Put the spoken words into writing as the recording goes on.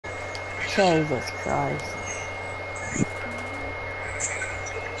Jesus Christ.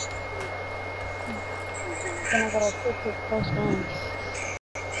 Then I gotta fix it close one.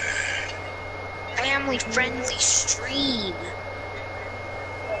 Family friendly stream.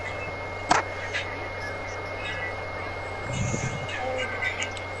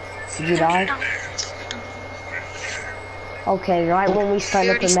 Did you die? No. Okay, right when we start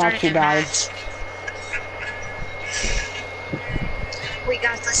up the match, you died. Wait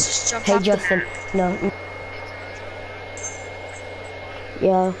guys, let's just jump Hey off Justin, the map. no.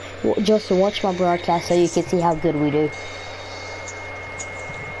 Yeah, Justin, watch my broadcast so you can see how good we do.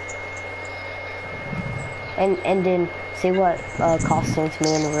 And then see what costumes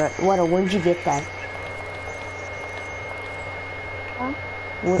me and when'd you get that? Huh?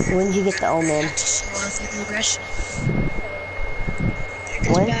 When'd you get the old man?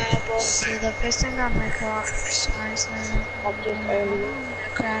 When? The piston on my car.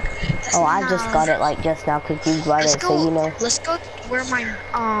 Oh, I just got it like just now because you got it, so you know. Let's go where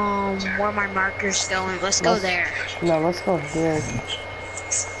my marker's going. Let's go there. No, let's go here.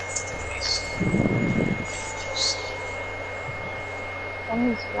 When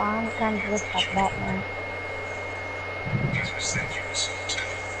he's flying, it kind of looks like Batman.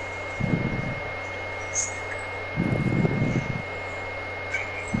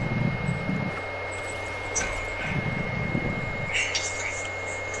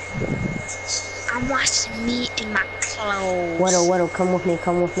 I'm washing meat in my clothes. Waddle, come with me,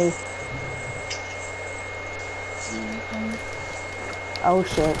 come with me. Oh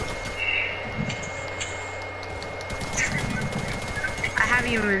shit. I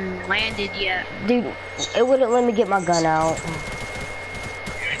haven't even landed yet. Dude, it wouldn't let me get my gun out.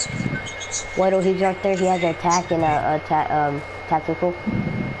 Waddle, he's right there, he has an attack and a tactical.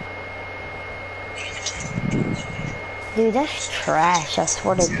 Dude, that's trash. I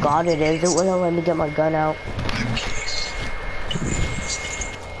swear to God it is. It wouldn't let me get my gun out.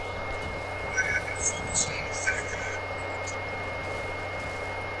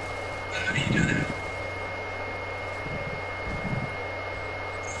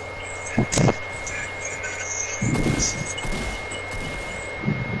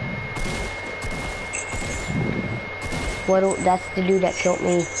 What? That's the dude that killed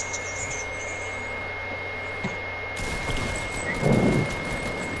me.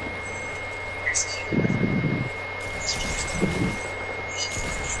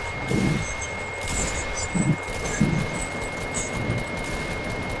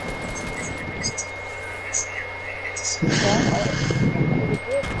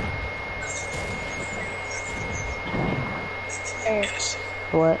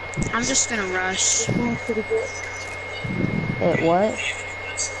 What? I'm just gonna rush. Pretty good. It what?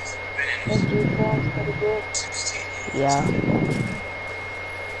 This dude was pretty good. Yeah.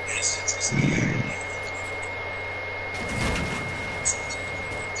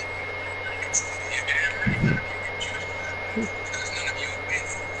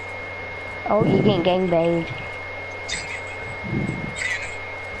 Oh, you getting gangbanged.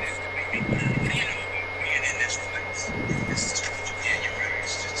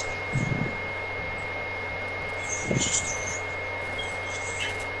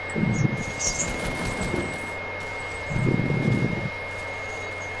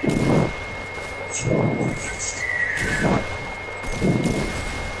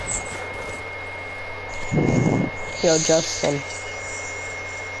 Yo, Justin.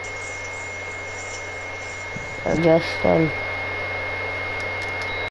 Justin.